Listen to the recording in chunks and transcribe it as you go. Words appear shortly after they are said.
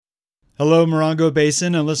Hello, Morongo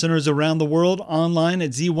Basin and listeners around the world online at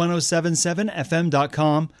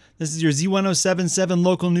Z107.7fm.com. This is your Z107.7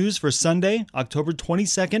 local news for Sunday, October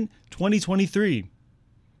 22nd, 2023.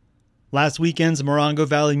 Last weekend's Morongo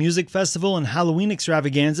Valley Music Festival and Halloween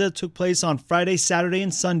extravaganza took place on Friday, Saturday,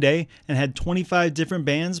 and Sunday and had 25 different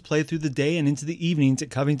bands play through the day and into the evenings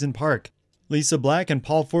at Covington Park. Lisa Black and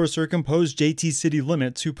Paul Forster composed JT City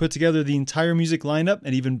Limits, who put together the entire music lineup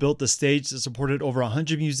and even built the stage that supported over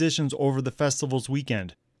 100 musicians over the festival's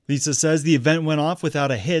weekend. Lisa says the event went off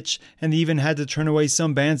without a hitch, and they even had to turn away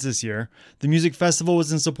some bands this year. The music festival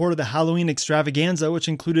was in support of the Halloween extravaganza, which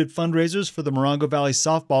included fundraisers for the Morongo Valley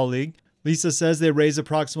Softball League. Lisa says they raised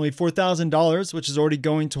approximately $4,000, which is already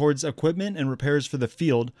going towards equipment and repairs for the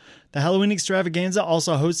field. The Halloween extravaganza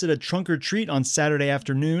also hosted a trunk or treat on Saturday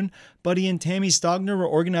afternoon. Buddy and Tammy Stogner were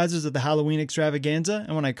organizers of the Halloween extravaganza,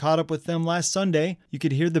 and when I caught up with them last Sunday, you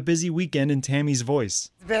could hear the busy weekend in Tammy's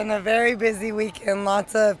voice. It's been a very busy weekend,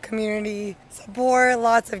 lots of community support,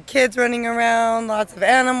 lots of kids running around, lots of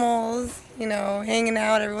animals, hanging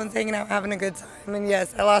out, everyone's hanging out, having a good time. And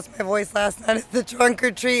yes, I lost my voice last night at the trunk or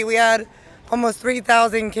treat. We had almost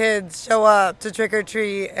 3,000 kids show up to trick or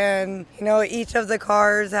treat, and each of the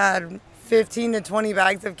cars had 15 to 20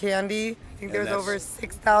 bags of candy. I think there was over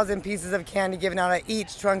 6,000 pieces of candy given out at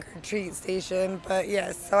each trunk or treat station. But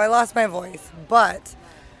yes, so I lost my voice,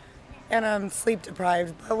 and I'm sleep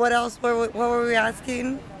deprived. But what else? What were we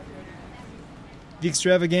asking? The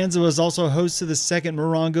extravaganza was also host to the second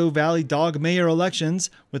Morongo Valley Dog Mayor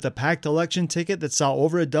elections, with a packed election ticket that saw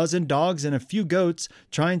over a dozen dogs and a few goats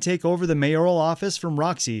try and take over the mayoral office from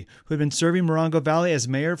Roxy, who had been serving Morongo Valley as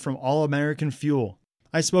mayor from All American Fuel.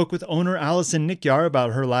 I spoke with owner Allison Nickyar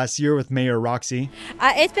about her last year with Mayor Roxy.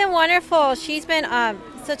 It's been wonderful. She's been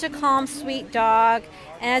such a calm, sweet dog.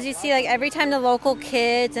 And as you see, every time the local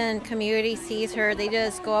kids and community sees her, they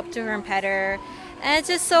just go up to her and pet her. And it's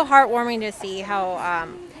just so heartwarming to see how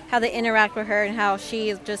they interact with her and how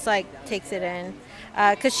she just takes it in.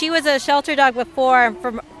 Because she was a shelter dog before, and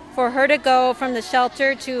for her to go from the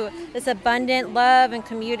shelter to this abundant love and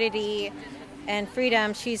community and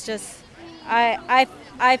freedom, she's just, I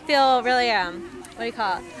feel really,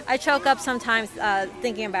 I choke up sometimes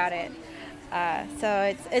thinking about it.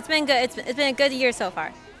 So it's been good. It's been a good year so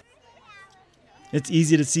far. It's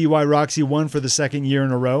easy to see why Roxy won for the second year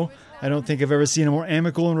in a row. I don't think I've ever seen a more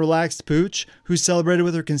amicable and relaxed pooch who celebrated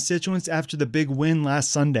with her constituents after the big win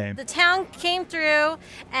last Sunday. The town came through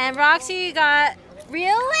and Roxy got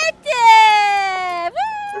reelected! Woo!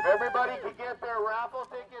 If everybody could get their raffle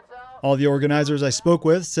tickets out. All the organizers I spoke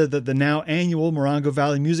with said that the now annual Morongo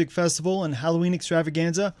Valley Music Festival and Halloween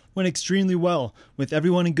extravaganza went extremely well, with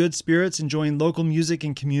everyone in good spirits enjoying local music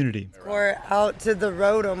and community. We're out to the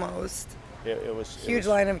road almost. It was huge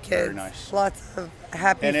line of kids. Very nice. Lots of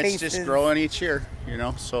happy and faces. it's just growing each year,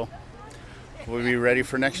 so we'll be ready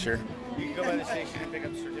for next year. You can go by the station and pick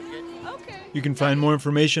up the certificate. Okay. You can find more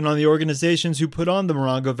information on the organizations who put on the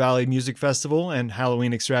Morongo Valley Music Festival and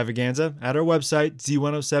Halloween extravaganza at our website,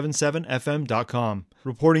 Z107.7fm.com.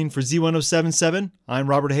 Reporting for Z107.7, I'm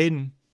Robert Hayden.